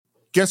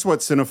Guess what,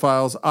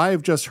 cinephiles? I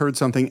have just heard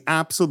something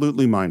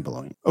absolutely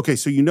mind-blowing. Okay,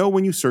 so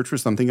when you search for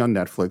something on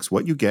Netflix,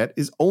 what you get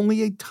is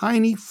only a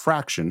tiny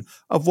fraction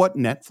of what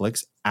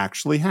Netflix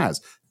actually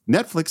has.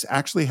 Netflix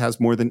actually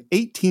has more than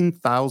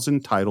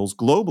 18,000 titles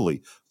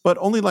globally, but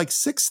only like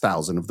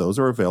 6,000 of those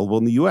are available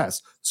in the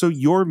US. So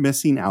you're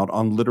missing out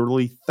on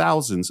literally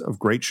thousands of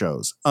great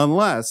shows,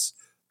 unless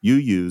you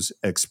use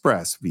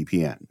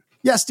ExpressVPN.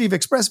 Yeah, Steve,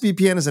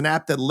 ExpressVPN is an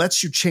app that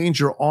lets you change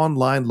your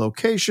online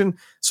location.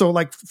 So,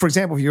 like, for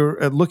example, if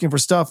you're looking for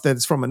stuff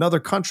that's from another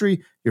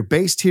country, you're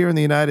based here in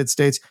the United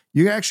States,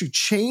 you can actually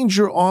change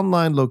your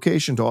online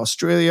location to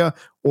Australia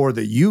or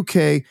the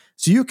UK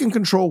so you can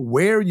control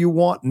where you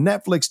want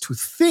Netflix to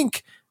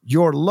think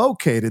you're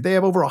located. They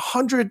have over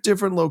 100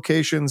 different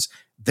locations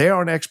there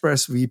on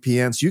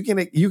ExpressVPN. So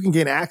you can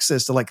gain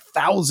access to like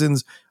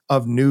thousands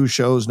of new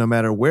shows no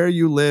matter where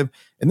you live.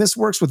 And this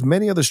works with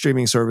many other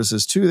streaming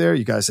services too there.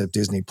 You guys have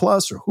Disney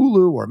Plus or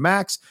Hulu or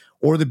Max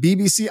or the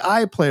BBC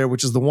iPlayer,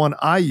 which is the one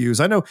I use.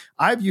 I know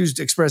I've used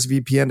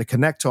ExpressVPN to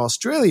connect to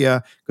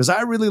Australia because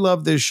I really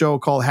love this show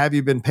called Have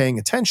You Been Paying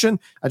Attention?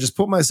 I just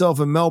put myself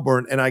in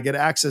Melbourne and I get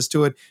access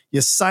to it.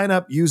 You sign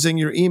up using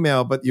your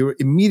email, but you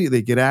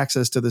immediately get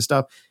access to the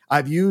stuff.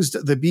 I've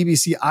used the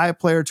BBC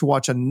iPlayer to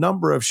watch a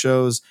number of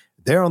shows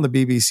there on the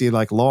BBC,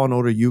 like Law and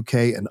Order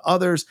UK and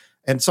others.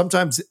 And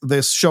sometimes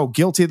this show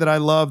Guilty that I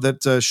love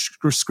that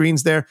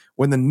screens there,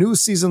 when the new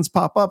seasons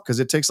pop up,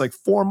 because it takes like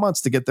 4 months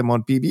to get them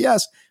on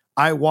PBS,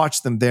 I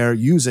watch them there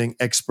using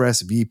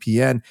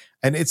ExpressVPN.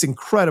 And it's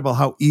incredible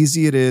how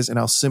easy it is and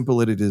how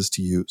simple it is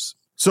to use.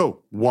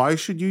 So why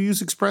should you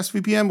use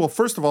ExpressVPN? Well,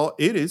 first of all,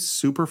 it is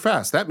super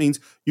fast. That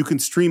means you can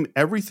stream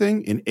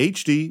everything in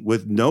HD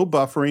with no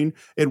buffering.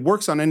 It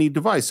works on any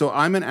device. So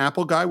I'm an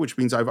Apple guy, which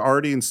means I've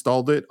already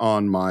installed it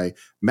on my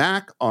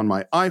Mac, on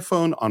my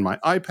iPhone, on my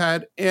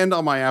iPad, and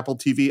on my Apple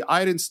TV.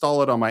 I'd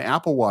install it on my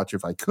Apple Watch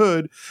if I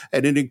could,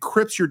 and it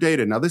encrypts your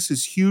data. Now, this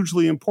is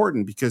hugely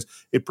important because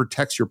it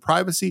protects your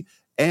privacy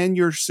and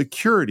your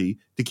security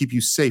to keep you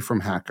safe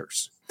from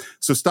hackers.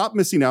 So stop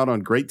missing out on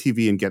great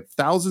TV and get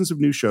thousands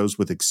of new shows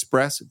with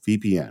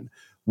ExpressVPN.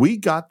 We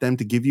got them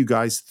to give you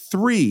guys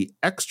 3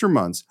 extra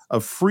months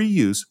of free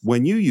use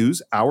when you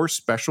use our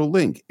special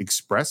link,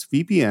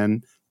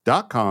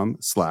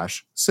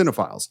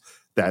 expressvpn.com/cinephiles.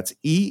 That's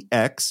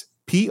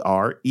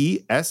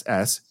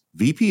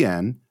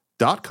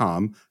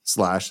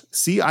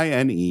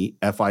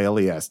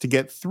expressvpn.com/CINEFILES to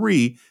get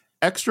 3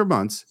 extra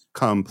months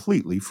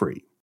completely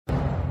free.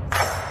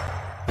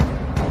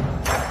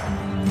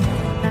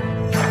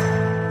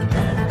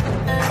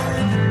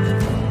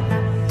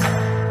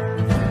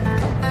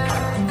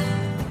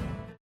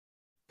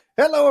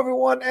 Hello,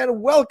 everyone,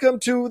 and welcome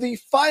to the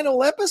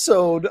final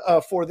episode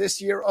for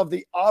this year of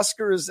the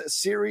Oscars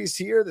series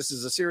here. This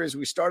is a series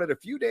we started a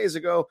few days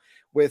ago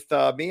with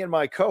me and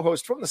my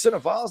co-host from the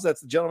Cinephiles.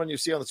 That's the gentleman you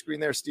see on the screen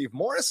there, Steve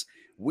Morris.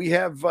 We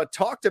have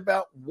talked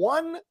about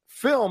one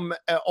film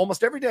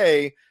almost every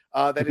day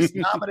that is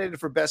nominated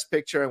for Best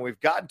Picture, and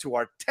we've gotten to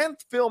our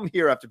 10th film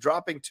here after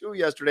dropping 2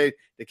 yesterday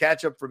to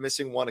catch up for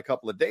missing one a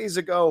couple of days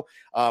ago.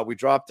 We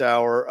dropped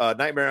our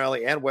Nightmare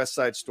Alley and West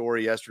Side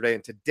Story yesterday,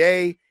 and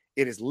today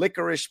it is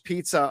Licorice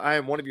Pizza. I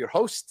am one of your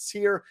hosts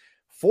here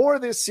for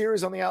this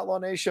series on the Outlaw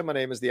Nation. My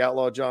name is the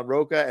Outlaw John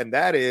Roca, and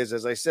that is,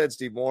 as I said,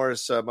 Steve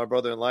Morris, my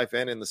brother in life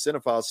and in the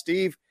Cinephiles.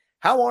 Steve,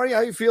 how are you?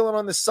 How are you feeling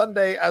on this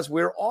Sunday as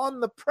we're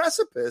on the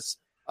precipice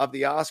of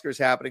the Oscars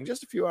happening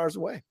just a few hours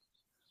away?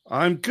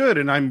 I'm good,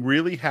 and I'm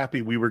really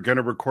happy we were going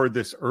to record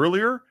this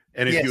earlier.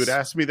 And if you had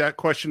asked me that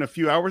question a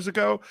few hours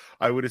ago,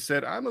 I would have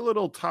said, I'm a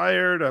little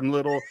tired. And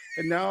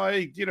now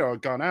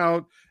I've gone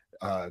out.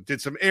 Did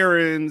some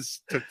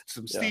errands, took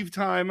some Steve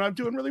time. I'm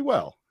doing really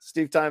well.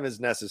 Steve time is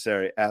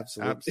necessary.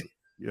 Absolutely.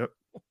 Yep.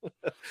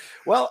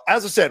 Well,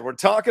 as I said, we're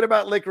talking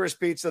about Licorice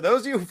Pizza.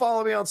 Those of you who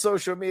follow me on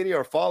social media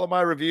or follow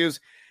my reviews,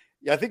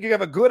 I think you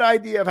have a good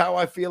idea of how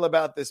I feel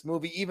about this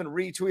movie. Even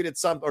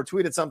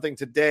tweeted something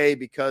today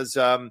because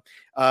an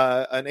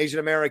Asian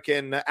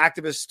American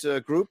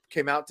activist group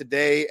came out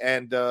today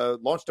and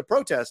launched a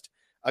protest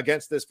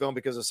against this film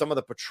because of some of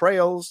the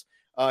portrayals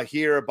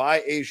here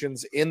by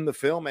Asians in the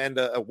film, and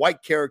a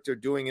white character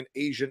doing an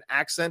Asian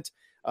accent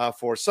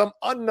for some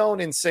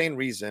unknown insane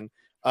reason.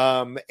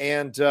 And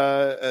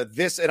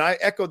I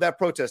echoed that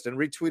protest and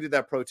retweeted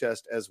that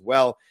protest as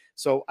well.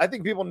 So I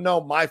think people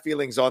know my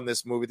feelings on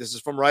this movie. This is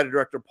from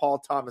writer-director Paul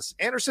Thomas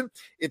Anderson.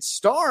 It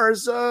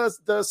stars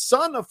the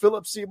son of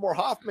Philip Seymour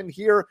Hoffman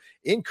here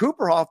in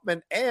Cooper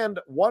Hoffman, and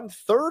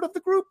 1/3 of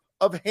the group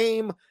of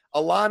Haim,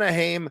 Alana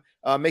Haim,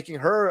 making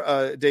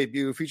her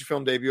feature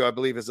film debut, I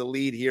believe, as a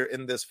lead here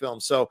in this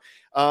film. So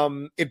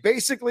it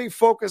basically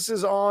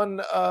focuses on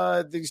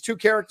these two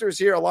characters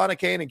here, Alana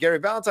Kane and Gary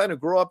Valentine, who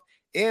grew up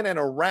in and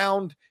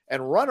around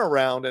and run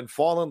around and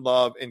fall in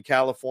love in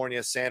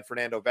California, San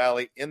Fernando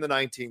Valley in the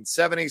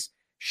 1970s.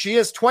 She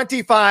is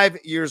 25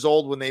 years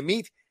old when they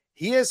meet.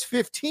 He is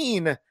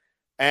 15.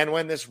 And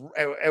when this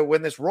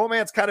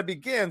romance kind of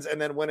begins,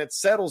 and then when it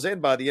settles in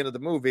by the end of the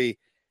movie,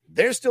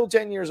 they're still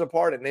 10 years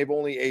apart and they've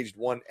only aged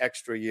one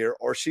extra year,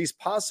 or she's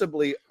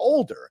possibly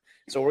older.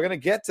 So we're going to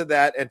get to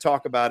that and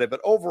talk about it.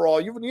 But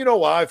overall, you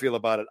know how I feel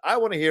about it. I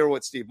want to hear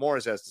what Steve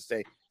Morris has to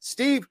say.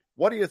 Steve,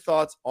 what are your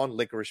thoughts on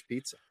Licorice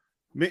Pizza?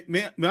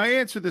 May I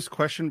answer this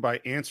question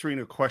by answering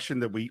a question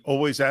that we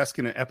always ask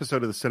in an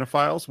episode of the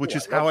Cinephiles, which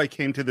is how I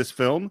came to this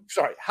film?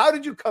 Sorry, how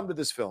did you come to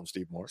this film,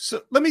 Steve Morris?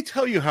 So let me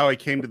tell you how I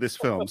came to this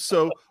film.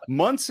 So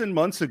months and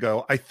months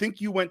ago, I think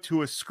you went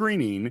to a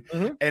screening,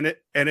 and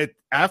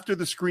after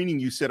the screening,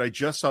 you said, I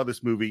just saw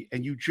this movie,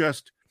 and you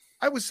just,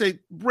 I would say,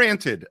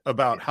 ranted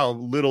about how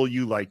little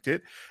you liked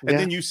it. And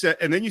then you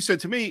said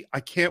to me,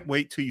 I can't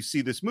wait till you see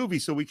this movie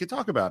so we can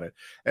talk about it.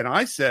 And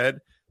I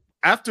said,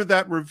 after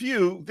that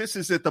review, this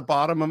is at the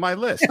bottom of my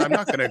list. I'm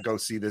not going to go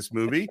see this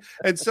movie.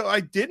 And so I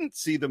didn't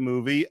see the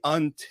movie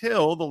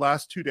until the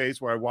last 2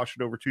 days, where I watched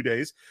it over 2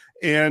 days.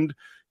 And,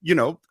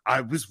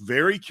 I was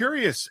very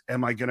curious.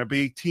 Am I going to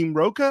be Team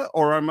Roca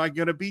or am I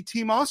going to be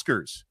Team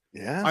Oscars?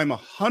 Yeah. I'm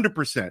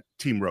 100%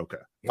 Team Roca.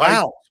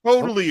 Wow. I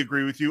totally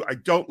agree with you. I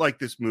don't like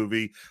this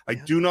movie. I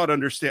do not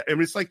understand. I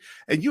mean, it's like,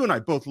 and you and I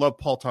both love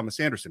Paul Thomas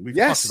Anderson. We've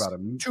talked about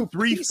him.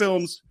 Three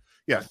films.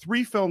 Yeah,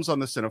 3 films on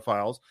the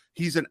Cinephiles.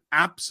 He's an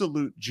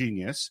absolute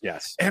genius.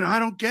 Yes. And I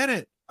don't get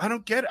it.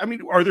 I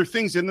mean, are there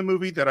things in the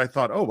movie that I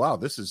thought, oh, wow,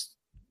 there's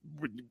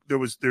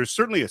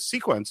certainly a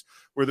sequence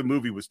where the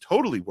movie was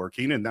totally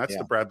working, and that's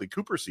the Bradley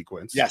Cooper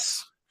sequence.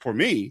 Yes. For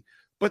me.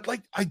 But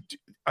like,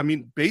 I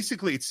mean,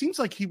 basically, it seems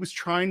like he was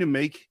trying to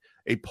make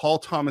a Paul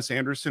Thomas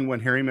Anderson When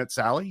Harry Met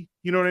Sally.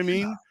 You know what I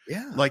mean?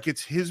 Yeah. Like,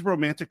 it's his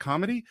romantic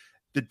comedy.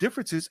 The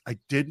difference is I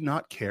did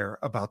not care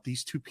about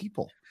these 2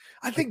 people.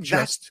 I think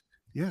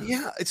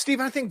Yeah, Steve,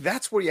 I think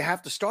that's where you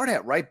have to start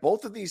at, right?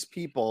 Both of these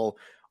people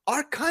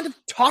are kind of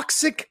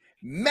toxic,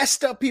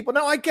 messed up people.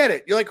 Now, I get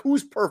it. You're like,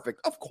 who's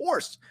perfect? Of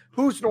course.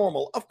 Who's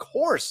normal? Of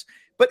course.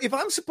 But if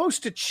I'm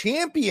supposed to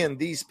champion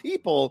these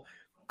people,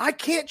 I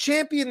can't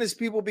champion these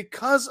people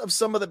because of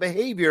some of the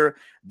behavior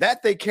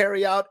that they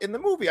carry out in the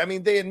movie. I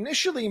mean, they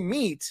initially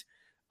meet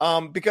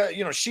because,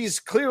 she's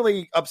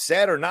clearly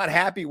upset or not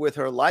happy with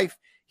her life.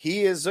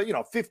 He is a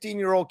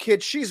 15-year-old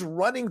kid. She's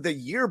running the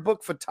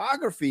yearbook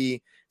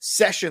photography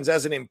sessions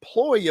as an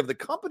employee of the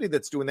company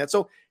that's doing that.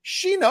 So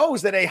she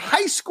knows that a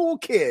high school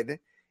kid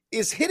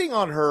is hitting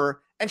on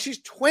her, and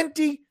she's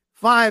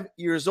 25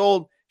 years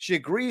old. She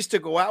agrees to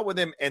go out with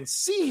him and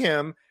see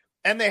him,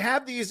 and they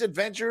have these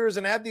adventures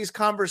and have these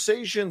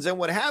conversations and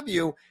what have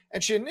you.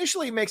 And she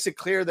initially makes it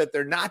clear that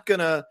they're not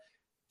going to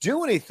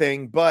do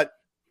anything, but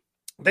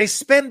they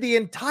spend the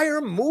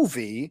entire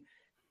movie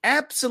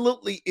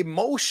absolutely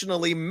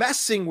emotionally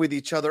messing with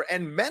each other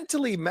and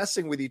mentally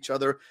messing with each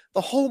other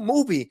the whole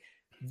movie.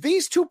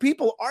 These 2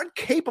 people aren't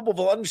capable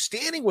of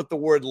understanding what the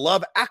word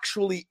love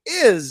actually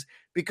is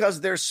because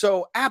they're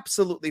so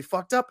absolutely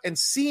fucked up, and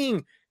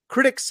seeing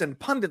critics and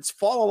pundits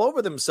fall all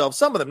over themselves,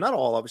 some of them, not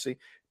all, obviously,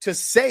 to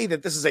say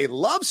that this is a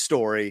love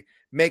story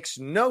makes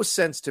no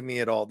sense to me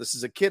at all. This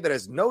is a kid that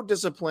has no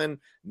discipline,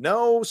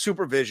 no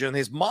supervision.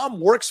 His mom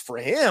works for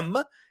him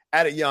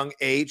at a young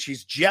age.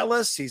 He's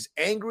jealous. He's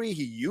angry.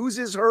 He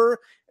uses her,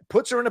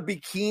 puts her in a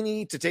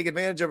bikini to take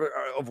advantage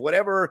of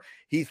whatever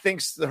he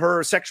thinks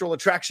her sexual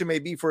attraction may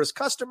be for his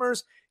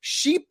customers.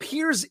 She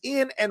peers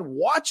in and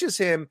watches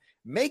him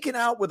making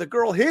out with a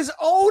girl his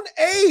own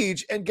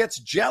age and gets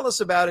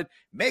jealous about it,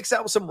 makes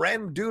out with some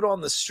random dude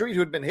on the street who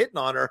had been hitting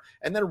on her,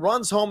 and then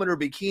runs home in her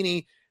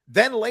bikini.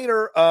 Then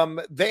later,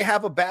 they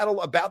have a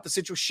battle about the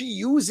situation. She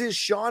uses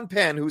Sean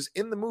Penn, who's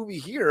in the movie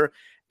here,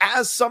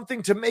 as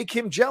something to make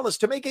him jealous,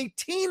 to make a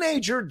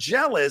teenager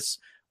jealous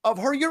of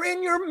her. You're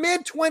in your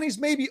mid-20s,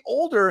 maybe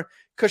older,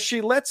 because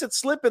she lets it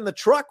slip in the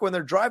truck when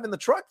they're driving the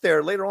truck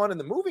there later on in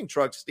the moving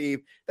truck,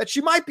 Steve, that she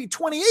might be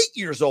 28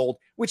 years old,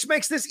 which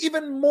makes this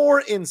even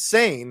more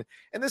insane.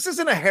 And this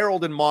isn't a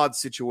Harold and Maude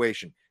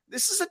situation.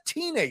 This is a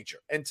teenager.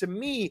 And to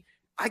me,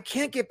 I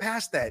can't get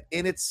past that.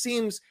 And it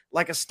seems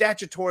like a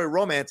statutory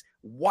romance.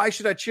 Why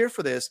should I cheer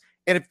for this?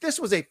 And if this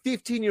was a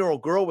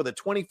 15-year-old girl with a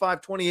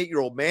 25,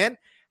 28-year-old man,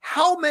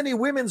 how many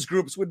women's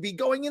groups would be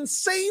going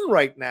insane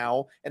right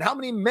now? And how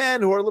many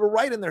men who are a little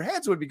right in their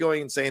heads would be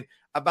going insane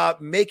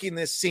about making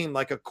this seem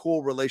like a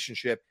cool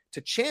relationship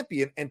to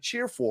champion and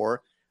cheer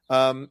for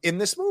in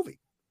this movie?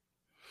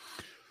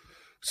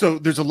 So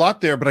there's a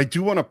lot there, but I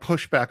do want to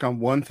push back on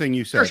one thing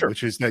you said, Sure.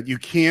 which is that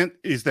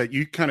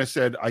you kind of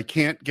said, I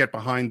can't get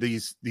behind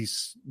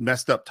these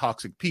messed up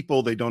toxic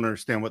people. They don't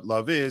understand what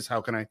love is.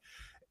 How can I?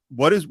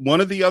 What is one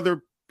of the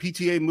other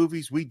PTA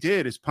movies we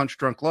did is Punch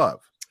Drunk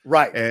Love.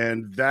 Right.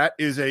 And that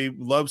is a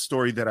love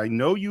story that I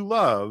know you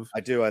love. I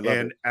do. I love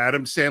and it.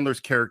 Adam Sandler's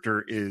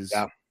character is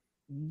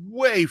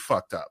way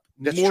fucked up.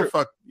 That's more true.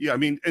 fucked. Yeah. I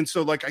mean, and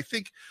so like, I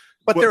think,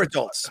 but they're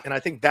adults. And I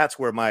think that's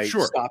where my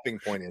stopping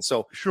point is.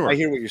 So I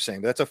hear what you're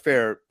saying. That's a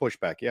fair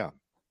pushback. Yeah.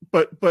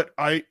 But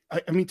I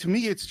mean, to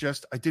me, it's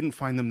just, I didn't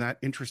find them that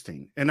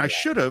interesting. And I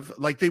should have,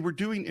 like, they were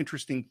doing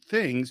interesting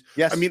things.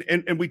 Yes. I mean,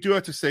 and we do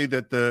have to say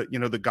that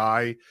the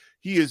guy,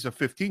 he is a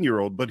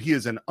 15-year-old, but he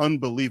is an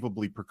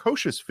unbelievably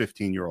precocious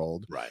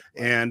 15-year-old. Right.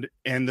 And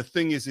the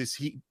thing is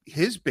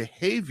his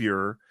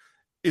behavior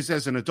is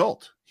as an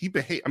adult. He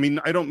behave. I mean,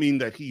 I don't mean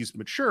that he's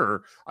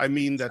mature. I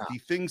mean that the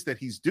things that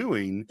he's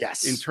doing,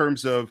 in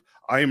terms of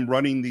I am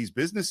running these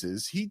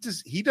businesses, he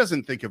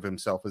doesn't think of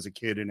himself as a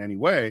kid in any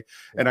way.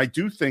 And I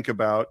do think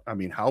about, I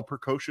mean, how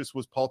precocious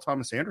was Paul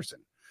Thomas Anderson?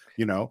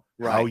 You know,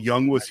 how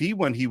young was he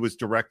when he was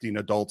directing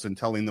adults and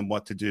telling them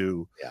what to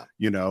do? Yeah.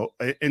 You know,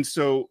 and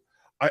so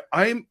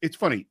I'm. It's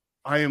funny.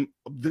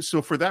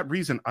 So for that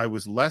reason, I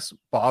was less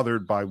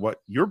bothered by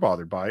what you're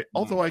bothered by,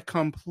 although I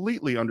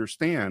completely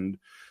understand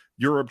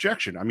your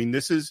objection. I mean,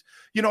 this is,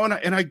 you know,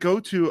 and I go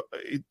to,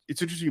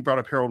 it's interesting you brought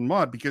up Harold and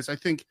Maude, because I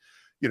think,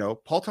 you know,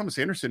 Paul Thomas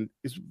Anderson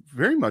is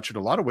very much in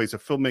a lot of ways a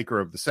filmmaker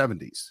of the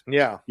 70s.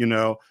 Yeah. You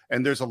know,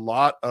 and there's a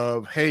lot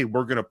of, hey,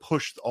 we're going to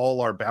push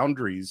all our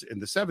boundaries in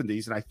the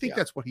 70s. And I think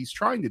that's what he's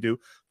trying to do.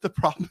 The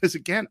problem is,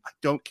 again, I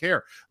don't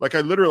care. Like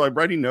I'm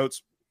writing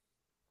notes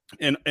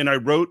and I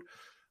wrote,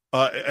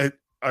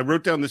 I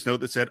wrote down this note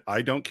that said,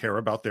 I don't care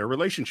about their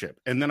relationship.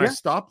 And then I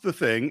stopped the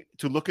thing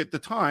to look at the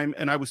time,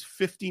 and I was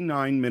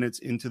 59 minutes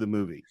into the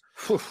movie.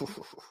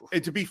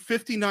 And to be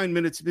 59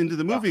 minutes into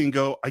the movie and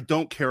go, I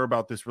don't care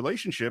about this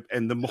relationship,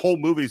 and the whole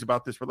movie is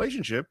about this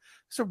relationship,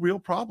 it's a real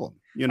problem.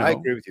 You know, I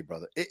agree with you,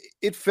 brother.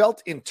 It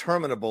felt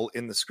interminable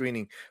in the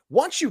screening.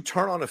 Once you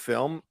turn on a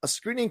film, a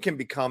screening can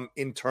become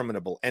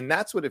interminable. And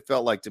that's what it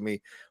felt like to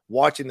me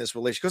watching this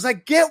relationship. Because I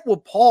get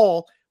what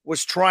Paul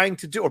was trying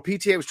to do, or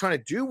PTA was trying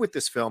to do with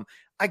this film.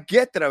 I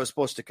get that I was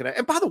supposed to connect.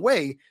 And by the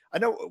way, I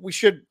know we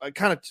should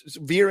kind of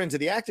veer into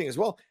the acting as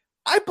well.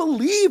 I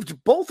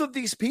believed both of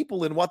these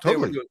people in what they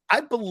were doing.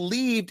 I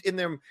believed in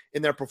them,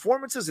 in their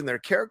performances, in their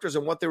characters,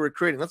 and what they were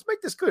creating. Let's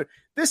make this clear.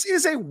 This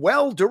is a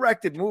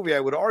well-directed movie, I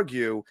would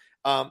argue.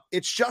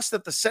 It's just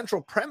that the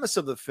central premise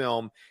of the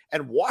film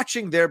and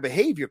watching their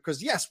behavior,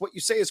 because yes, what you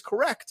say is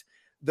correct.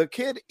 The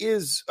kid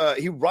is,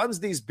 he runs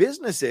these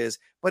businesses,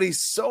 but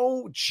he's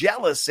so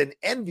jealous and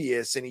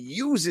envious, and he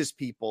uses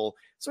people.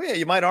 So yeah,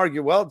 you might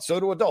argue, well, so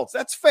do adults.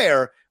 That's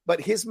fair, but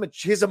his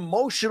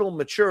emotional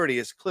maturity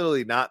is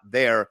clearly not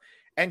there.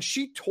 And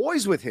she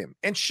toys with him,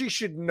 and she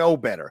should know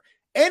better.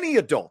 Any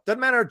adult, doesn't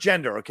matter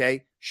gender,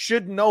 okay,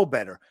 should know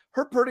better.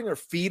 Her putting her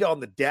feet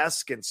on the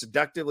desk and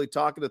seductively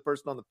talking to the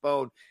person on the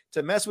phone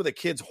to mess with a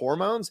kid's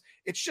hormones,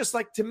 it's just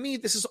like, to me,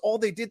 this is all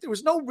they did. There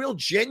was no real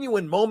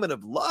genuine moment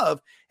of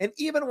love. And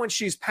even when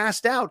she's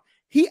passed out,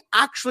 he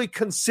actually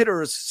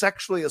considers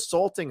sexually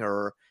assaulting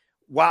her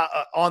while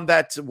on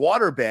that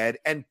waterbed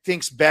and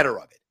thinks better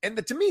of it.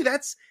 And to me,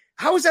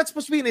 how is that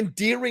supposed to be an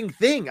endearing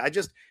thing?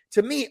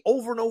 To me,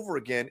 over and over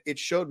again, it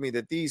showed me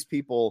that these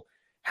people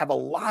have a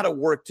lot of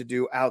work to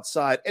do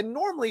outside. And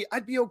normally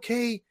I'd be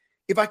okay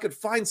if I could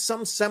find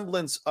some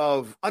semblance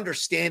of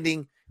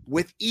understanding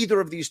with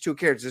either of these two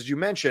characters, as you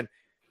mentioned.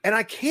 And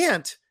I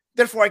can't,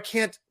 therefore I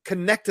can't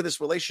connect to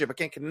this relationship. I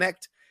can't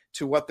connect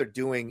to what they're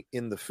doing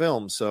in the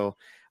film. So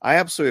I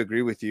absolutely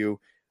agree with you.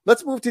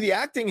 Let's move to the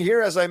acting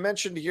here. As I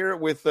mentioned here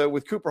with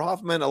Cooper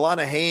Hoffman,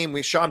 Alana Haim,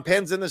 Sean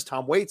Penn's in this.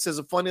 Tom Waits has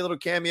a funny little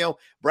cameo.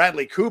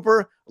 Bradley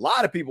Cooper. A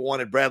lot of people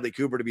wanted Bradley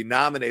Cooper to be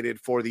nominated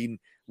for the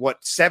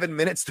 7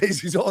 minutes that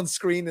he's on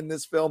screen in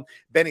this film.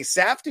 Benny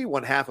Safdie,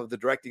 one half of the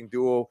directing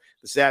duo,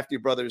 the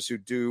Safdie brothers who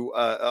do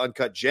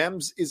Uncut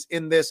Gems, is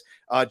in this.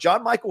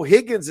 John Michael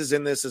Higgins is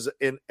in this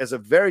as a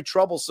very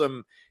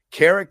troublesome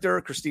character.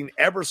 Christine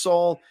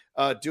Ebersol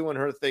doing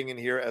her thing in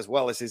here, as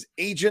well as his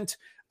agent.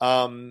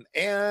 And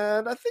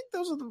I think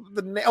those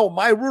are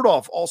Maya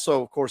Rudolph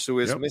also, of course, who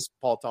is Miss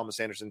Paul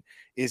Thomas Anderson,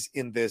 is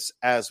in this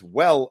as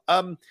well.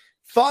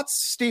 Thoughts,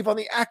 Steve, on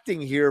the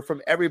acting here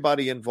from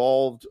everybody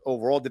involved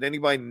overall? Did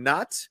anybody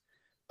not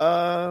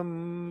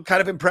kind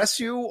of impress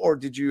you, or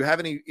did you have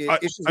any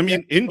issues? I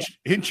mean,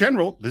 in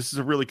general, this is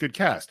a really good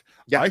cast.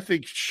 Yeah. I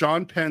think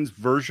Sean Penn's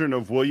version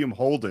of William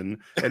Holden,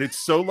 and it's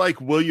so like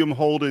William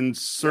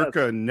Holden's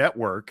circa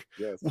network,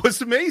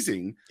 was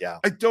amazing. Yeah.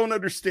 I don't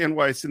understand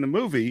why it's in the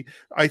movie.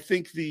 I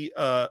think the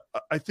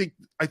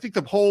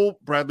whole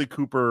Bradley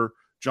Cooper,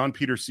 John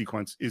Peters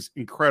sequence is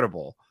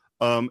incredible.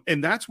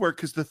 And that's where,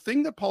 because the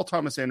thing that Paul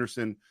Thomas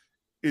Anderson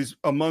is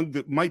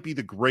might be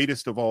the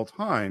greatest of all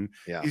time,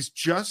 is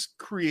just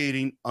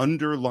creating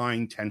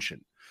underlying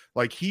tension.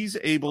 Like he's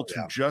able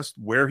to just,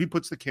 where he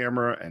puts the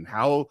camera and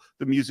how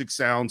the music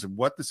sounds and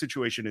what the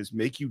situation is,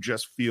 make you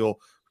just feel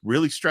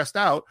really stressed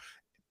out.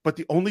 But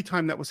the only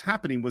time that was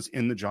happening was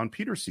in the John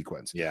Peters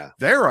sequence. Yeah.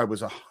 There I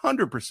was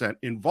 100%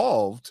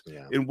 involved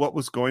in what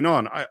was going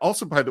on. I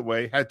also, by the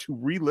way, had to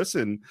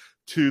re-listen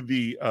to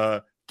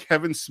the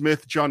Kevin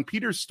Smith, John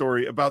Peters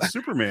story about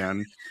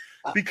Superman,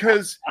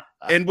 because,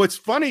 and what's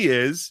funny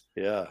is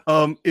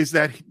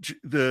that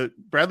the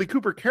Bradley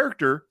Cooper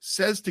character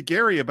says to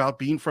Gary about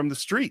being from the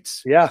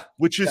streets,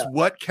 which is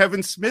what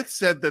Kevin Smith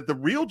said that the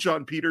real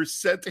John Peters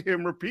said to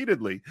him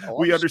repeatedly.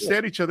 We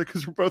understand each other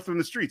because we're both from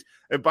the streets.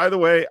 And by the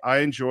way, I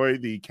enjoy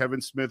the Kevin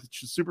Smith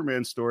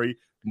Superman story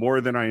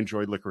more than I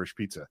enjoyed Licorice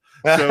Pizza.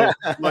 So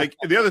like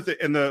the other thing,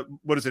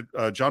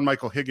 and John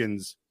Michael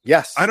Higgins.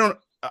 Yes. I don't,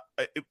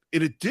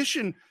 in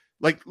addition,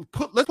 like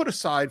let's put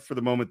aside for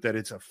the moment that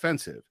it's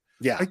offensive.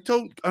 Yeah. I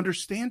don't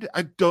understand it.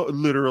 I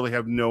literally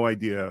have no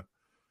idea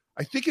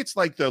I think it's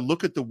like the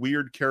look at the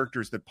weird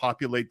characters that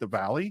populate the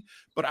valley.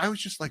 But I was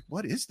just like,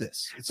 what is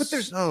this? It's But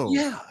there's so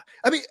yeah.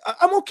 I mean,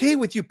 I'm okay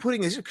with you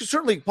putting this because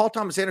certainly Paul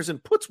Thomas Anderson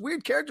puts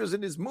weird characters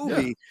in his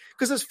movie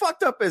because as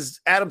fucked up as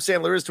Adam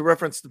Sandler is, to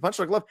reference the Punch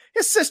Drunk Love,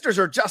 his sisters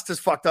are just as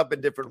fucked up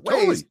in different ways,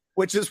 Totally.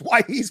 which is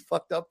why he's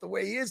fucked up the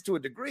way he is to a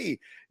degree.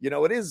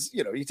 It is,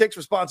 he takes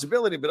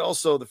responsibility, but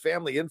also the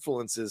family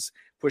influences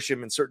push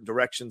him in certain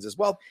directions as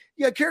well.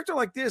 Yeah, a character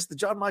like this, the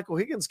John Michael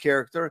Higgins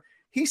character,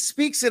 he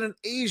speaks in an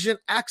Asian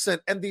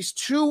accent, and these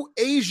two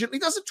Asian, he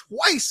does it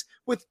twice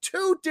with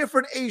two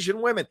different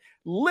Asian women,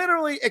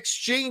 literally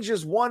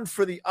exchanges one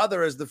for the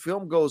other as the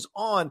film goes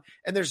on,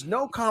 and there's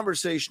no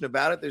conversation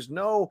about it. There's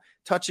no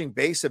touching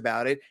base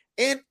about it,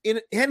 and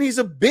he's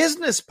a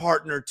business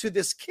partner to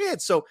this kid,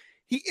 so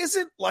he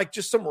isn't like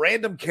just some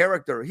random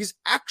character. He's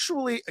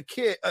actually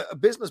a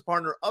business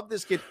partner of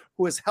this kid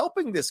who is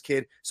helping this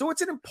kid. So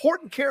it's an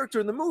important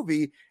character in the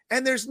movie,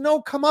 and there's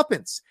no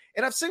comeuppance.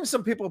 And I've seen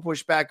some people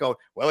push back, go,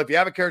 well, if you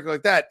have a character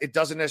like that, it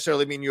doesn't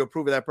necessarily mean you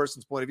approve of that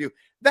person's point of view.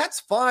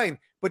 That's fine,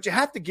 but you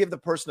have to give the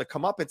person a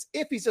comeuppance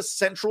if he's a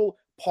central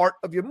part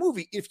of your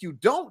movie. If you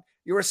don't,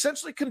 you're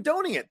essentially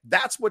condoning it.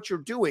 That's what you're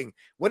doing.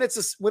 When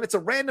it's a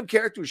random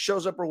character who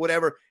shows up or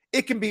whatever,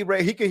 it can be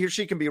he or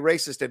she can be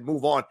racist and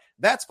move on.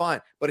 That's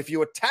fine. But if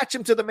you attach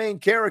him to the main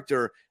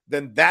character,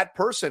 then that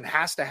person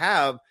has to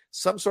have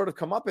some sort of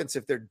comeuppance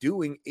if they're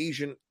doing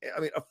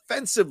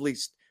offensively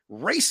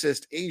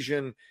racist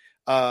Asian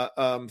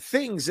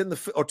things in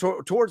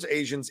towards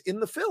Asians in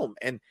the film.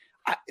 And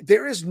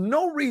there is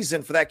no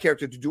reason for that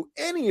character to do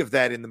any of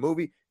that in the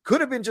movie.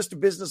 Could have been just a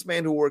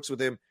businessman who works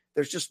with him.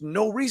 There's just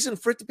no reason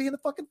for it to be in the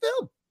fucking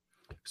film.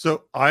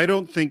 So I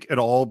don't think at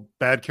all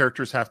bad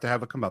characters have to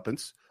have a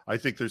comeuppance. I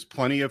think there's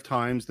plenty of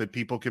times that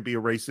people could be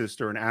a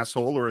racist or an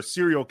asshole or a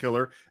serial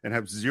killer and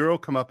have zero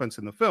comeuppance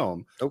in the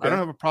film. Okay. I don't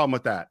have a problem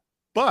with that.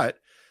 But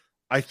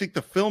I think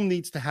the film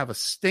needs to have a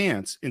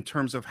stance in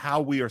terms of how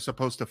we are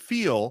supposed to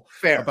feel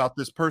about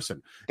this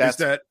person.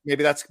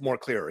 Maybe that's more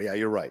clear. Yeah,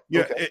 you're right.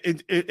 Yeah,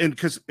 okay. And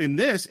because in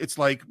this, it's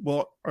like,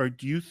 well,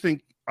 do you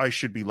think I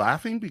should be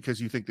laughing because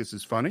you think this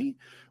is funny?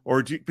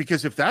 Or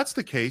because if that's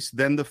the case,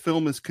 then the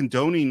film is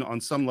condoning on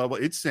some level.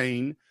 It's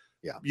saying,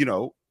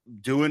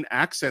 doing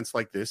accents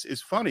like this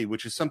is funny,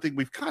 which is something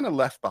we've kind of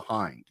left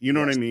behind. You know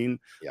what I mean?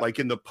 Yeah. Like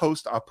in the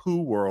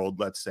post-Apu world,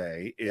 let's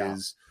say,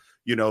 is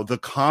the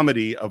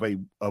comedy of a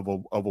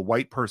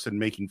white person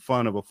making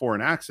fun of a foreign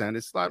accent.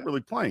 It's not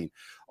really playing.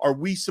 Are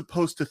we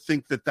supposed to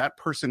think that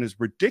person is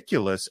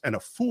ridiculous and a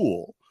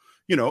fool?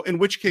 In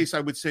which case I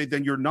would say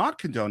then you're not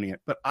condoning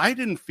it. But I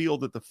didn't feel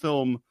that the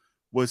film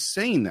was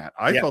saying that.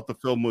 I felt the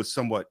film was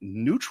somewhat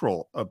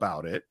neutral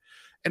about it.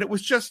 And it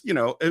was just,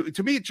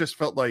 to me, it just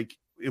felt like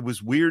it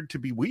was weird to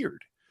be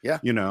weird. Yeah.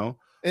 Go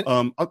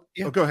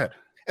ahead.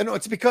 And no,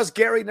 it's because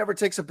Gary never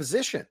takes a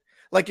position.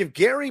 Like if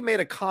Gary made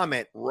a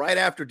comment right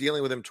after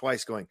dealing with him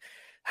twice going,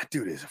 that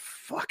dude is a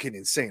fucking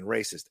insane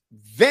racist,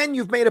 then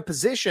you've made a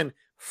position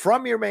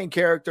from your main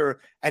character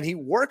and he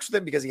works with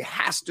him because he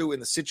has to in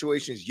the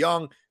situation. He's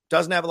young,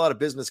 doesn't have a lot of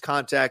business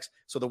contacts.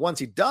 So the ones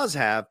he does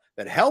have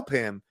that help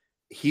him,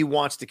 he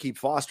wants to keep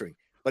fostering.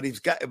 But he's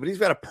got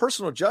a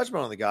personal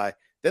judgment on the guy.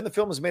 Then the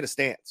film has made a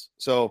stance.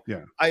 So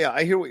yeah,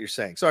 I hear what you're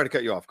saying. Sorry to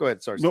cut you off. Go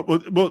ahead. Sorry. Well,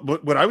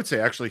 what I would say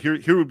actually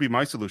here would be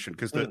my solution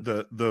because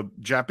the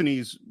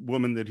Japanese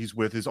woman that he's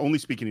with is only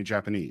speaking in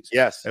Japanese.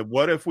 Yes. And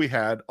what if we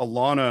had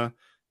Alana?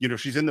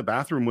 She's in the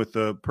bathroom with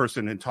the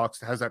person and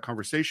has that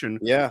conversation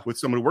with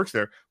someone who works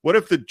there. What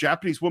if the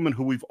Japanese woman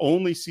who we've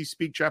only see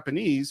speak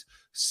Japanese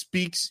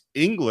speaks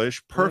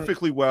English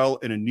perfectly well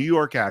in a New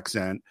York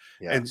accent?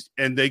 Yeah.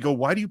 And they go,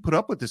 why do you put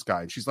up with this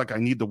guy? And she's like, I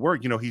need the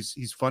work.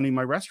 He's funding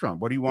my restaurant.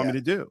 What do you want me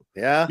to do?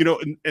 Yeah.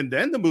 And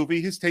then the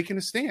movie has taken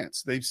a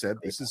stance. They've said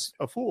this is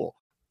a fool.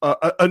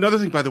 Another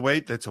thing, by the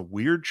way, that's a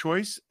weird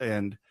choice.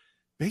 And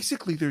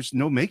basically there's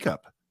no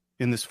makeup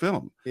in this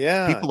film.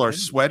 Yeah. People are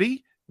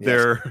sweaty.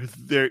 They're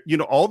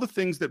all the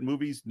things that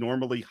movies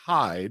normally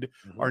hide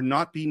are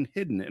not being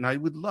hidden. And I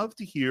would love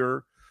to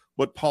hear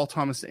what Paul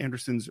Thomas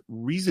Anderson's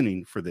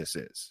reasoning for this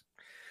is.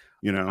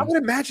 I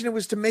would imagine it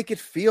was to make it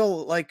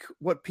feel like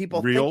what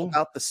people think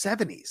about the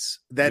 70s,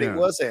 that it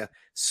was a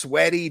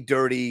sweaty,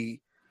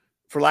 dirty,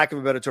 for lack of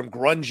a better term,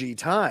 grungy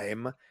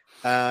time.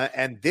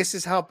 And this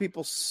is how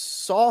people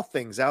saw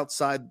things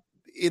outside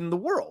in the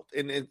world,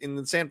 in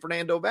the San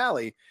Fernando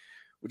Valley,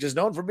 which is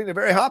known for being a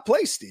very hot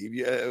place, Steve.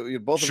 You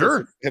both of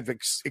us have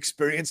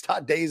experienced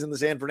hot days in the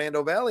San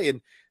Fernando Valley. And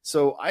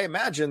so I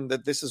imagine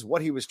that this is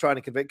what he was trying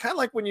to convey. Kind of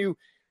like when you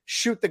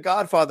shoot The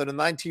Godfather in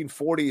the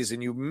 1940s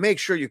and you make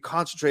sure you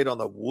concentrate on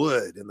the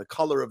wood and the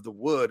color of the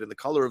wood and the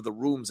color of the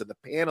rooms and the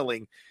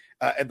paneling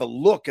and the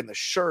look and the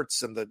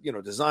shirts and the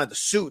design, the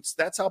suits.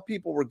 That's how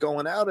people were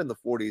going out in the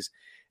 40s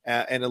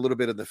and a little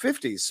bit of the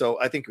 50s.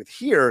 So I think with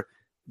here,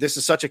 this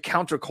is such a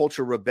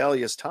counterculture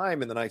rebellious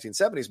time in the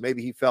 1970s.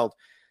 Maybe he felt,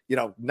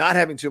 not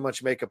having too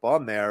much makeup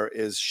on there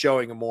is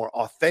showing a more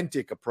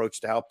authentic approach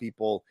to how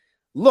people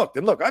looked.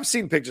 And look, I've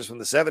seen pictures from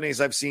the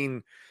 70s. I've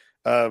seen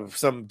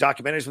some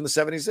documentaries from the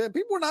 70s.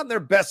 People were not in their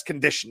best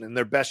condition, in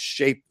their best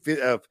shape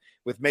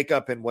with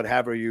makeup and what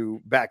have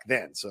you back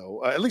then.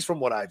 So at least from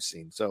what I've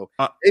seen. So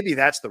maybe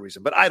that's the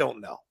reason, but I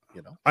don't know.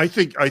 I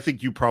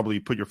think you probably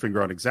put your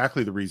finger on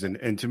exactly the reason.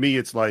 And to me,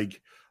 it's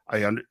like,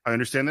 I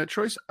understand that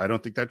choice. I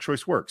don't think that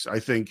choice works. I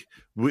think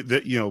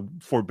that,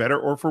 for better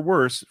or for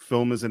worse,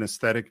 film is an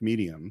aesthetic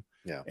medium.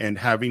 Yeah. And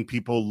having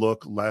people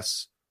look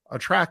less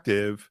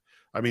attractive,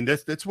 I mean,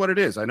 that's what it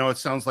is. I know it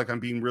sounds like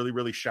I'm being really,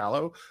 really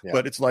shallow,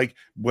 but it's like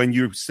when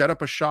you set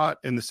up a shot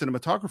in the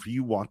cinematography,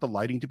 you want the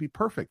lighting to be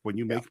perfect. When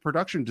you make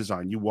production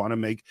design, you want to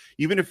make,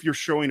 even if you're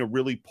showing a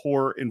really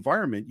poor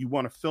environment, you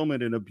want to film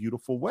it in a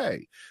beautiful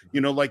way.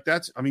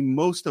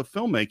 Most of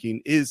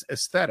filmmaking is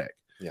aesthetic.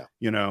 Yeah.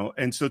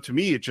 And so to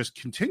me, it just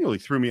continually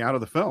threw me out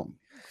of the film,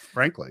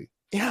 frankly.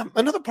 Yeah.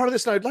 Another part of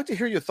this, and I'd like to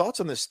hear your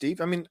thoughts on this,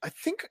 Steve. I mean, I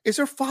think, is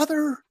her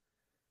father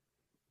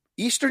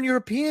Eastern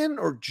European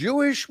or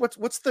Jewish?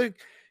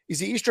 Is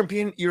he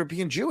Eastern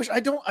European Jewish?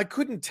 I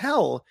couldn't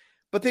tell,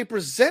 but they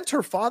present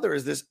her father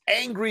as this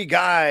angry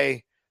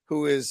guy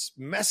who is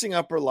messing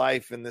up her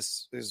life. And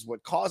this is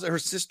what caused her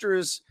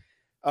sisters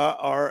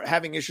are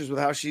having issues with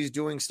how she's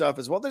doing stuff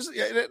as well.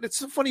 It's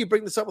so funny you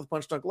bring this up with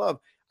Punch Drunk Love.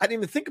 I didn't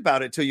even think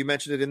about it till you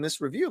mentioned it in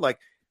this review. Like,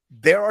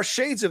 there are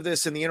shades of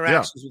this in the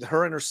interactions with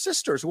her and her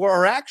sisters, who are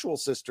her actual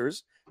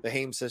sisters, the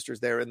Haim sisters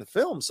there in the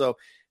film. So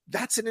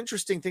that's an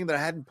interesting thing that I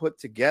hadn't put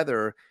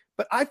together,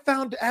 but I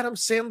found Adam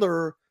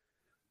Sandler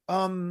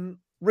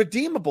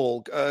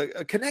redeemable,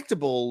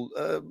 connectable.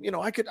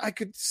 I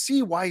could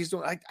see why he's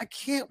doing. I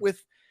can't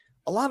with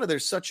Alana.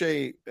 There's such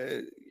a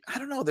I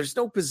don't know. There's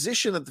no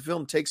position that the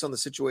film takes on the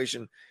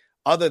situation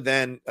other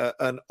than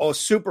a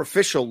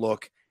superficial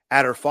look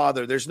at her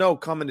father. There's no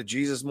coming to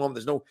Jesus moment.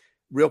 There's no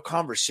real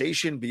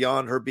conversation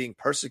beyond her being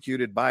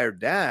persecuted by her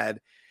dad.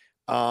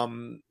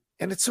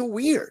 And it's so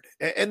weird.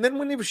 And then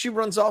when she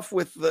runs off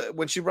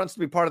when she runs to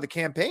be part of the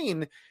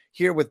campaign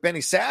here with Benny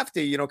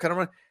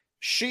Safdie,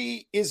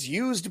 she is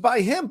used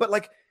by him, but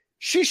like,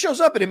 she shows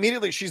up and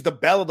immediately she's the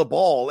belle of the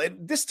ball.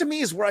 And this to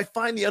me is where I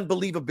find the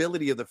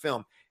unbelievability of the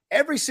film.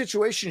 Every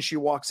situation she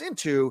walks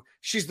into,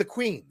 she's the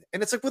queen.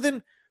 And it's like, well,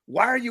 then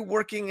why are you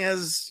working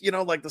as,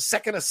 like the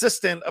second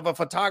assistant of a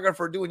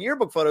photographer doing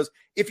yearbook photos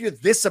if you're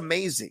this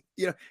amazing?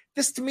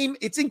 This to me,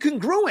 it's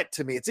incongruent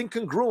to me. It's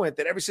incongruent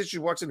that every situation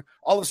she walks in,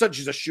 all of a sudden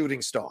she's a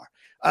shooting star.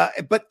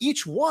 But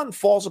each one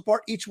falls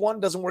apart. Each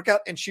one doesn't work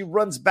out. And she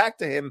runs back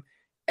to him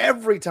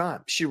every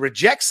time. She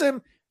rejects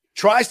him,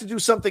 tries to do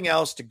something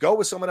else, to go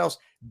with someone else,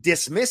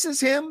 dismisses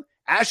him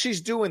as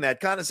she's doing that,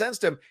 condescends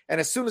to him. And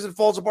as soon as it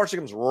falls apart, she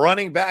comes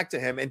running back to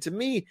him. And to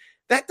me,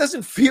 that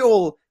doesn't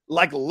feel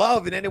like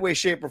love in any way,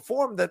 shape, or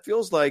form. That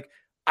feels like,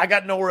 I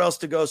got nowhere else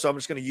to go, so I'm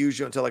just going to use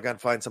you until I can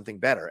find something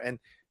better. And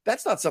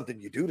that's not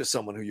something you do to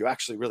someone who you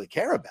actually really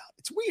care about.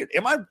 It's weird.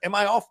 Am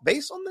I off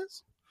base on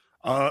this?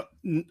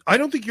 I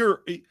don't think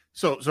you're.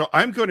 So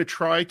I'm going to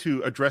try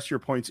to address your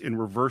points in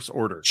reverse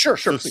order. Sure.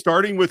 So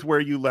starting with where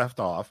you left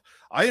off,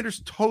 I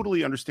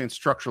totally understand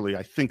structurally,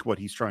 I think, what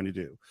he's trying to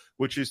do,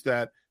 which is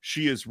that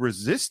she is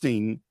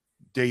resisting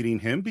dating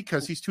him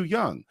because he's too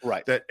young.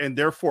 Right. And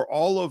therefore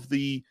all of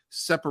the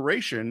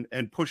separation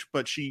and push,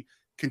 but she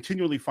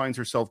continually finds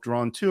herself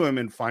drawn to him,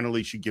 and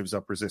finally she gives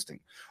up resisting.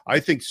 I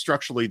think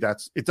structurally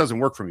it doesn't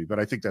work for me, but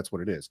I think that's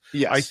what it is.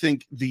 Yes. I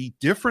think the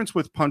difference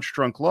with Punch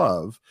Drunk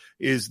Love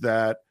is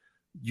that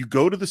you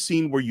go to the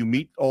scene where you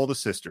meet all the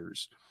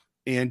sisters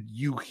and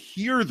you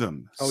hear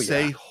them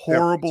say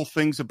horrible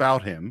things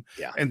about him,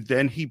 and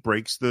then he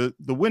breaks the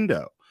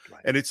window.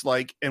 Right. And it's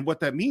like, and what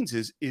that means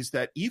is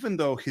that even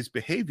though his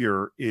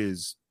behavior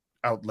is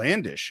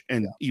outlandish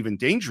and even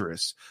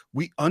dangerous,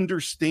 we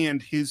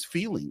understand his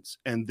feelings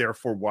and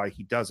therefore why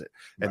he does it.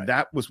 And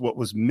that was what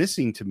was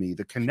missing to me,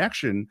 the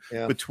connection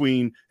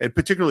between, and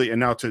particularly, and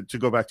now to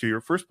go back to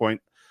your first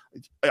point,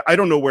 I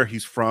don't know where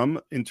he's from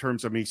in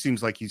terms of, he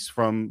seems like he's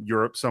from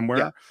Europe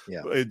somewhere,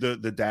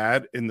 the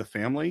dad in the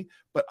family,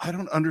 but I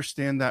don't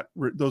understand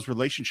those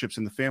relationships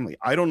in the family.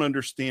 I don't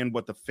understand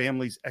what the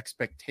family's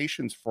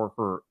expectations for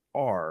her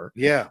are.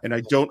 Yeah. And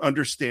I don't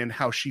understand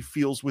how she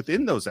feels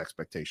within those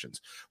expectations.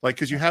 Like,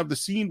 because you have the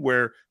scene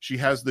where she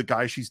has the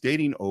guy she's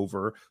dating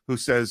over who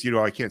says,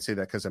 I can't say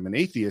that because I'm an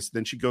atheist.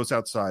 Then she goes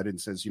outside and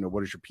says,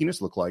 what does your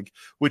penis look like?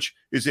 Which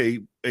is a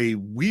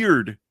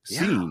weird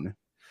scene.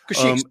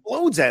 Because she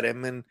explodes at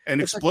him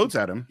and explodes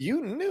at him.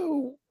 You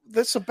knew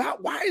this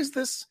about, why is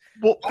this?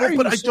 Well,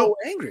 but I so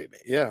angry at me.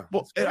 Yeah.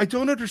 Well, I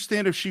don't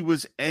understand if she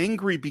was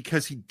angry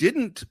because he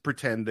didn't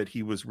pretend that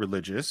he was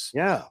religious.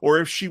 Yeah. Or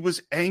if she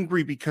was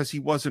angry because he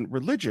wasn't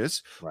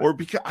religious, or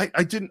because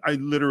I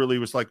literally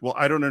was like, well,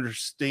 I don't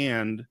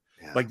understand.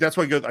 Yeah. Like, that's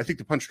why I think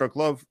the Punch Drunk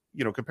Love,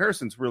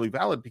 comparison is really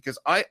valid, because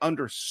I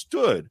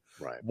understood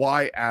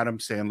why Adam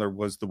Sandler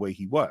was the way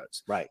he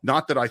was. Right.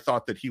 Not that I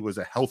thought that he was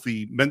a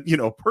healthy,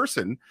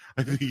 person.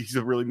 I think he's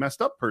a really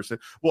messed up person.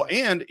 Well,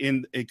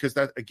 and because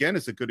that again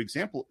is a good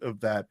example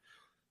of that.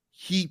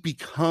 He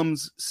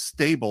becomes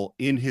stable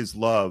in his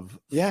love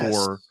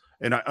for,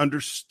 and I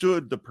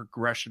understood the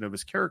progression of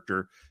his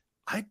character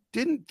I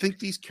didn't think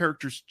these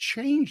characters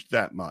changed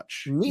that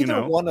much.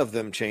 Neither one of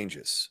them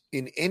changes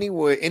in any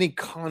way, any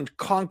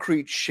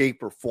concrete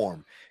shape or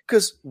form.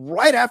 Because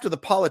right after the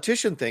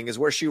politician thing is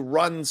where she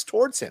runs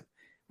towards him,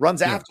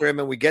 runs after him,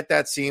 and we get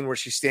that scene where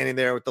she's standing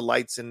there with the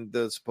lights and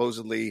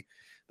supposedly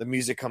the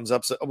music comes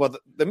up. So, well,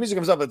 the music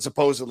comes up and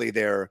supposedly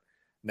they're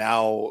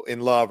now in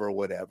love or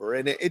whatever.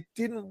 And it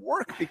didn't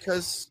work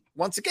because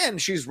once again,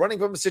 she's running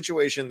from a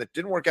situation that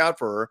didn't work out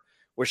for her,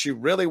 where she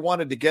really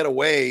wanted to get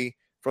away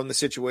from the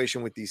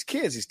situation with these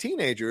kids, these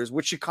teenagers,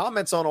 which she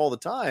comments on all the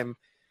time,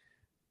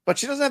 but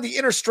she doesn't have the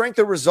inner strength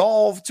or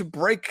resolve to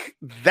break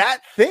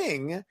that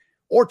thing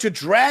or to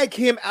drag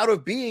him out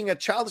of being a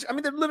childish. I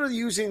mean, they're literally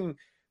using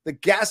the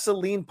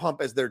gasoline pump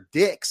as their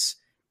dicks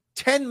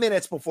 10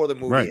 minutes before the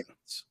movie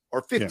ends,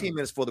 or 15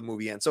 minutes before the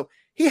movie ends. So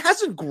he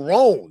hasn't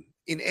grown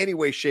in any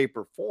way, shape,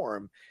 or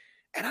form.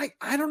 And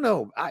I don't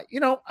know.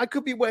 I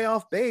could be way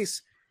off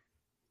base,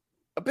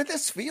 but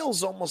this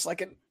feels almost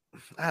like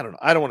I don't know.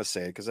 I don't want to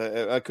say it because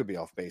I could be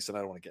off base and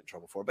I don't want to get in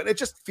trouble for it, but it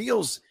just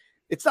feels,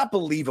 it's not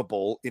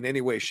believable in any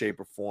way, shape,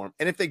 or form.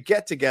 And if they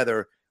get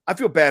together, I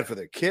feel bad for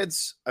their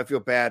kids. I feel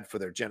bad for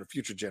their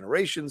future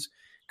generations,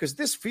 because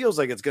this feels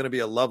like it's going to be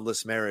a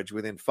loveless marriage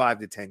within 5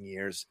 to 10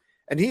 years.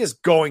 And he is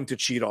going to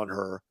cheat on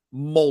her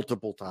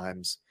multiple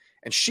times.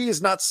 And she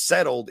is not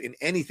settled in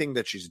anything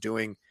that she's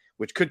doing,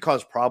 which could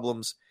cause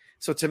problems.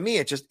 So to me,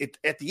 at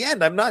the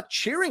end, I'm not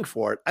cheering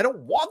for it. I don't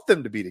want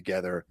them to be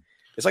together.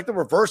 It's like the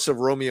reverse of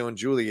Romeo and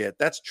Juliet.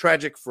 That's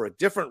tragic for a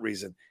different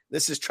reason.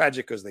 This is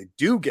tragic because they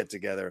do get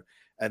together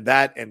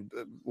and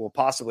will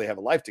possibly have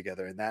a life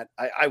together. And that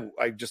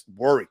I just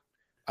worry.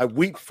 I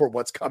weep for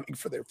what's coming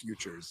for their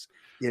futures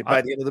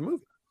by the end of the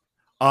movie.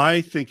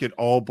 I think it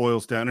all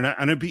boils down,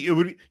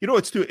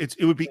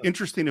 it would be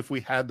interesting if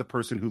we had the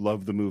person who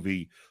loved the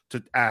movie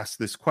to ask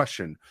this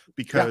question,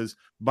 because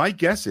my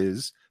guess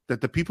is that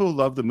the people who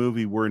love the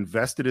movie were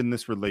invested in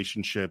this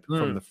relationship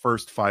from the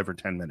first 5 or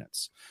 10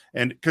 minutes.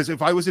 And because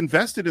if I was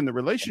invested in the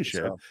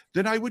relationship,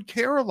 then I would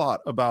care a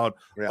lot about,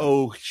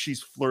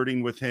 she's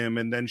flirting with him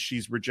and then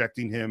she's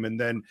rejecting him. And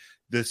then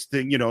this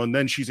thing, and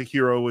then she's a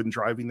hero and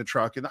driving the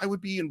truck. And I would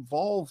be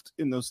involved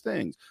in those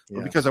things.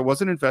 But because I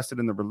wasn't invested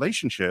in the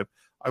relationship,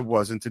 I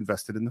wasn't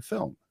invested in the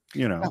film.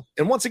 And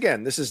once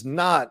again, this is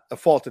not a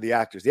fault of the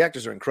actors. The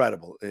actors are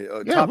incredible.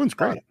 Everyone's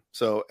great.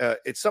 So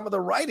it's some of the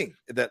writing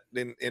that,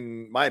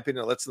 in my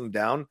opinion, lets them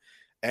down.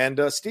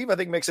 And Steve, I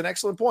think, makes an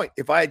excellent point.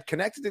 If I had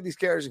connected to these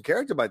characters and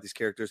cared about these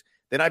characters,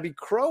 then I'd be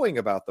crowing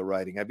about the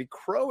writing. I'd be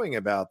crowing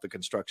about the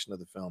construction of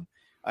the film.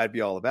 I'd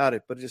be all about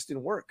it, but it just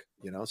didn't work.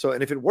 So,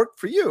 and if it worked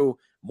for you,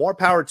 more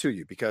power to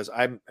you, because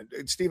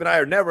Steve and I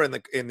are never in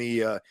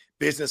the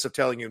business of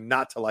telling you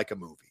not to like a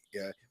movie.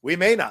 Yeah, we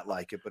may not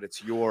like it, but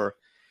it's your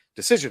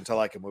decision to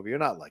like a movie or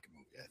not like a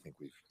movie. I think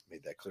we've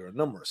made that clear in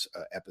numerous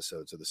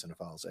episodes of the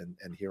Cinephiles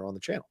and here on the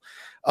channel.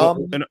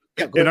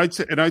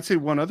 I'd say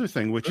one other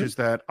thing, which is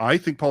that I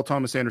think Paul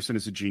Thomas Anderson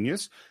is a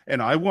genius,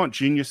 and I want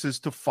geniuses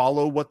to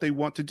follow what they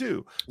want to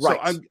do. Right.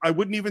 So I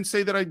wouldn't even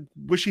say that I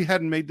wish he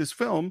hadn't made this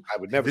film. I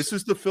would never. This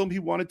is the film he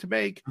wanted to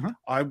make.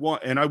 I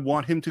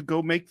want him to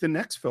go make the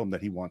next film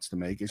that he wants to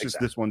make. It's just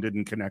this one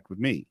didn't connect with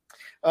me.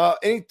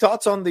 Any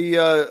thoughts on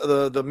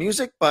the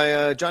music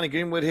by Johnny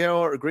Greenwood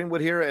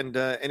here, and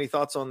any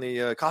thoughts on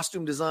the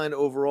costume design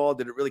overall?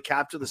 Did it really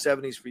capture the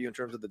 70s for you in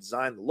terms of the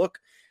design, the look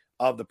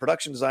of the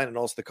production design, and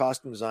also the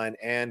costume design?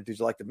 And did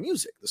you like the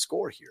music, the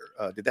score here?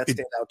 Did that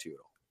stand out to you at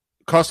all?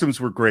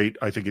 Costumes were great.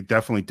 I think it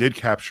definitely did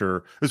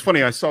capture. It's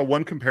funny. I saw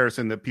one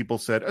comparison that people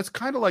said it's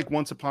kind of like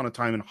Once Upon a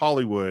Time in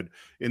Hollywood,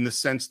 in the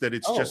sense that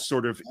it's just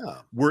sort of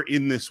we're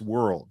in this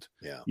world,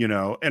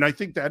 and I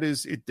think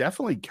it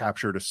definitely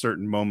captured a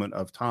certain moment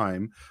of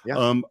time.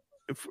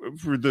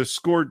 For the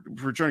score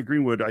for Johnny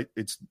Greenwood,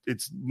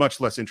 it's much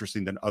less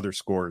interesting than other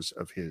scores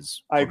of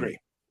his. I agree.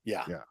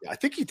 Yeah. I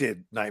think he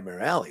did Nightmare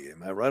Alley.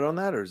 Am I right on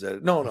that, or is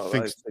that no? I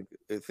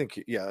think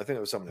it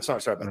was something. Sorry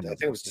about that. I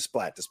think it was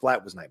Desplat.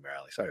 Desplat was Nightmare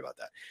Alley. Sorry about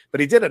that.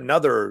 But he did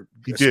another.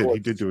 He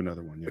did do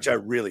another one, which I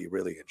really,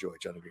 really enjoyed.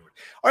 Johnny Greenwood.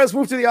 All right, let's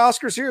move to the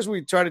Oscars here, as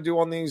we try to do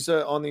on these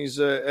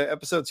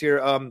episodes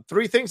here.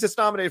 3 things that's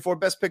nominated for: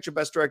 Best Picture,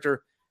 Best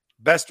Director,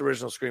 Best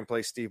Original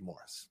Screenplay. Steve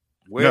Morris.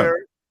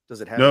 Where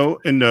does it have? No,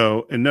 and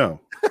no.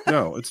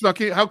 It's not.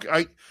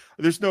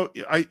 There's no.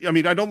 I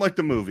mean, I don't like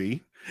the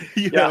movie.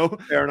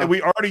 And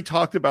we already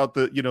talked about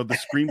the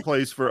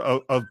screenplays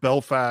of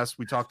Belfast.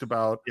 We talked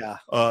about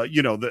I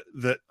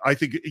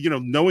think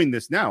knowing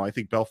this now, I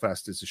think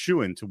Belfast is a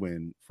shoo-in to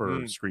win for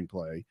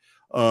screenplay.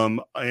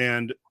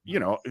 And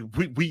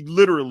we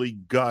literally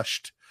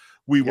gushed.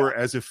 We were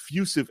as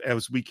effusive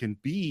as we can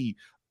be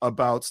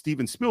about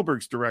Steven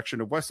Spielberg's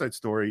direction of West Side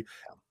Story,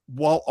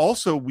 while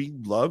also we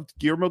loved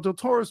Guillermo del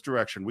Toro's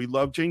direction. We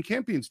loved Jane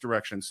Campion's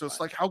direction. So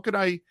it's like, how could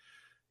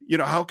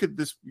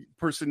this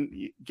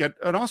person get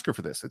an Oscar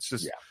for this? It's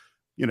just,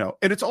 and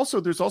there's also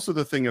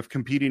the thing of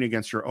competing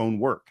against your own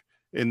work,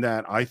 in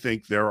that I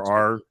think there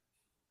are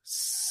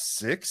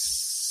 6,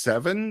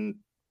 7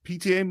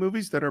 PTA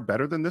movies that are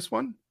better than this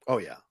one. Oh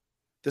yeah.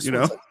 This You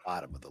one's know? like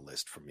bottom of the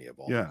list for me of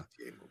all Yeah.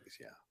 the GTA movies.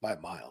 Yeah, by a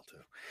mile too.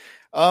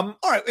 All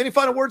right. Any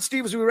final words,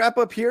 Steve, as we wrap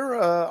up here?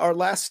 Our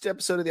last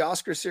episode of the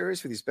Oscar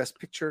series for these Best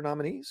Picture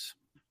nominees.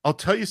 I'll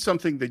tell you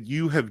something that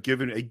you have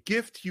given, a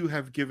gift you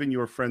have given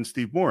your friend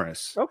Steve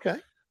Morris. Okay.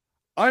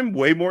 I'm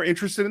way more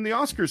interested in the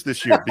Oscars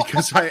this year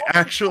because I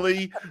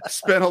actually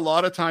spent a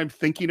lot of time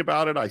thinking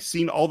about it. I've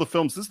seen all the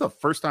films. This is the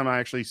first time I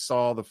actually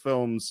saw the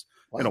films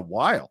in a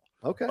while.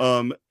 Okay.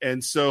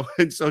 And so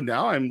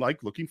now I'm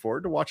like looking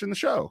forward to watching the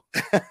show.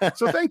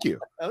 So thank you.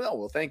 Oh,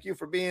 well, thank you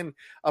for being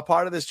a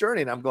part of this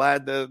journey. And I'm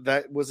glad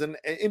that was an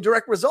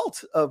indirect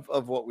result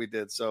of what we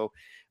did. So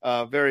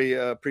very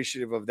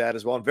appreciative of that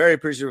as well. And very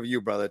appreciative of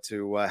you, brother,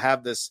 to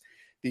have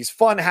these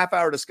fun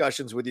half-hour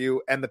discussions with you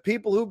and the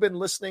people who've been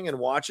listening and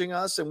watching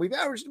us. And we've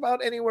averaged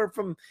about anywhere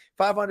from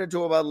 500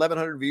 to about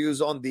 1,100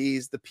 views on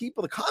these. The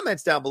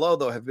comments down below,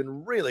 though, have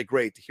been really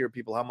great to hear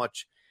people how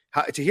much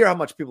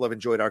people have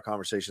enjoyed our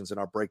conversations and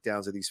our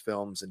breakdowns of these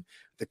films and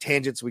the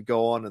tangents we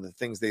go on and the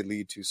things they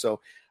lead to. So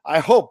I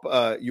hope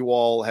you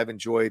all have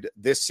enjoyed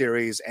this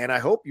series. And I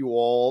hope you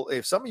all,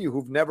 if some of you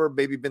who've never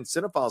maybe been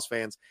Cinephiles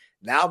fans,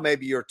 now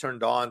maybe you're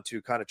turned on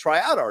to kind of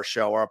try out our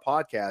show, our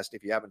podcast,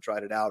 if you haven't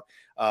tried it out,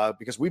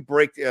 because we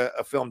break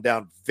a film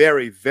down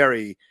very,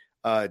 very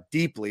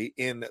deeply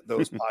in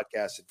those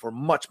podcasts for a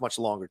much, much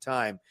longer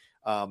time.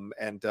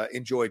 And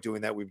enjoy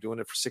doing that. We've been doing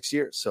it for 6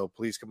 years. So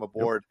please come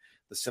aboard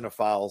the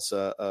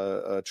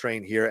Cinephiles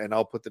train here, and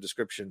I'll put the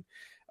description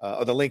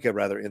or the link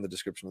rather in the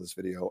description of this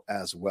video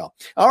as well.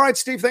 All right,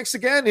 Steve, thanks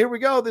again. Here we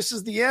go. This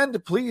is the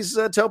end. Please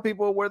tell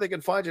people where they can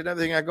find you and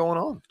everything got going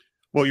on.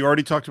 Well, you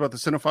already talked about the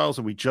Cinephiles,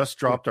 and we just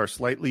dropped our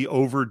slightly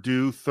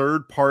overdue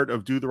third part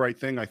of Do the Right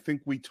Thing. I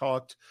think it's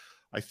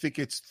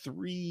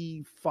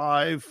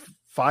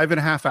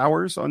 5.5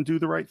 hours on Do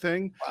the Right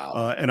Thing.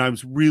 Wow. And I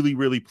was really,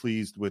 really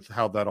pleased with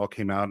how that all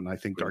came out. And I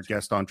think our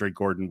guest, Andre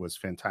Gordon, was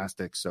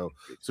fantastic. So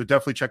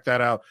definitely check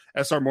that out.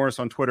 SR Morris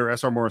on Twitter,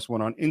 SR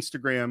Morris1 on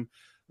Instagram.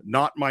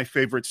 Not my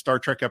favorite Star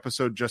Trek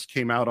episode just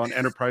came out on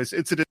Enterprise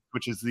Incident,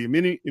 which is the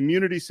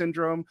immunity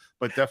syndrome,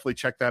 but definitely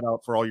check that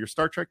out for all your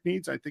Star Trek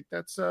needs. I think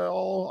that's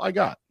all I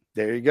got.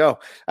 There you go.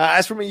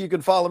 As for me, you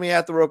can follow me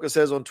at The Rocha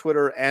Says on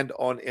Twitter and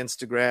on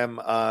Instagram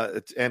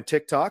and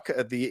TikTok,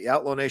 the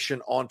Outlaw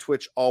Nation on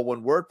Twitch, all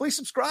one word. Please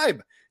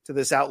subscribe to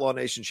this Outlaw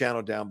Nation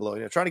channel down below.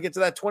 Trying to get to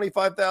that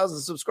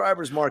 25,000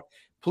 subscribers mark.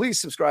 Please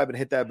subscribe and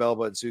hit that bell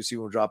button so you see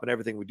when we're dropping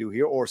everything we do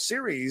here or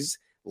series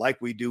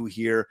like we do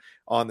here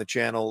on the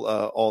channel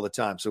all the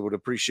time. So would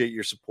appreciate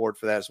your support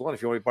for that as well. And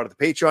if you want to be part of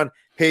the Patreon,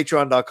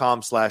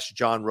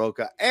 patreon.com/John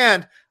Rocha.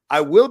 And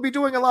I will be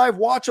doing a live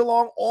watch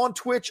along on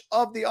Twitch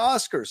of the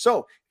Oscars. So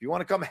if you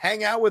want to come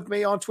hang out with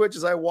me on Twitch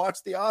as I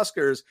watch the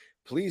Oscars,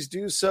 please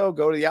do so.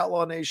 Go to the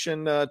Outlaw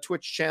Nation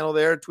Twitch channel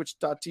there,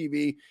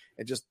 twitch.tv,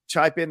 and just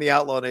type in the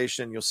Outlaw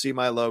Nation. You'll see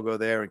my logo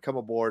there and come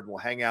aboard and we'll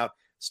hang out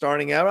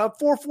starting at around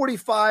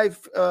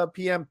 4:45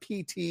 p.m.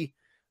 PT,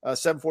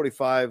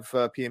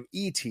 7:45 p.m.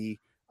 ET.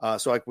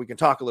 So we can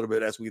talk a little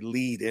bit as we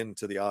lead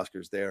into the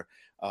Oscars there.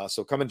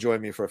 So come and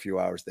join me for a few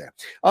hours there.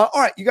 All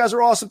right, you guys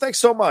are awesome. Thanks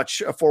so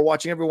much for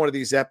watching every one of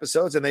these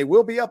episodes, and they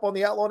will be up on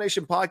the Outlaw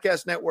Nation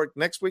Podcast Network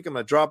next week. I'm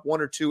going to drop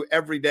 1 or 2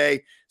 every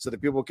day so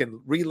that people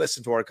can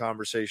re-listen to our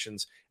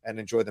conversations and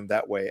enjoy them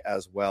that way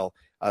as well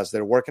as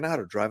they're working out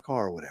or drive a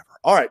car or whatever.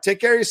 All right, take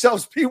care of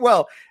yourselves. Be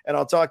well, and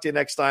I'll talk to you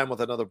next time with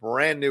another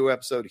brand new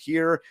episode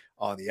here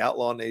on the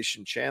Outlaw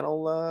Nation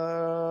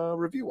channel,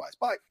 review-wise.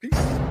 Bye. Peace.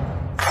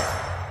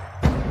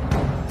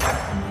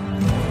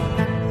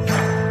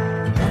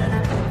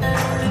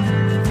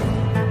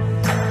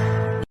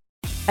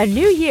 A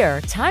new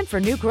year, time for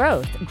new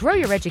growth. Grow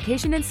your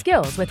education and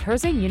skills with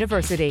Herzing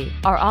University.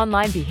 Our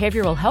online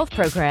behavioral health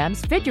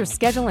programs fit your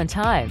schedule and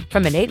time.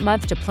 From an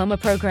 8-month diploma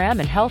program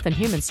in health and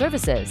human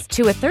services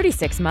to a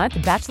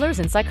 36-month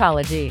bachelor's in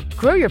psychology.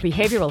 Grow your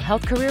behavioral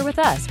health career with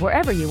us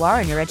wherever you are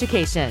in your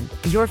education.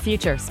 Your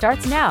future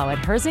starts now at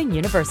Herzing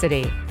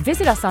University.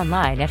 Visit us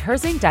online at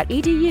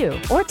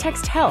herzing.edu or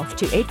text health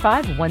to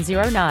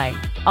 85109.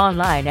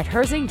 Online at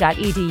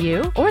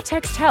herzing.edu or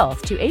text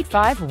health to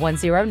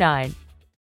 85109.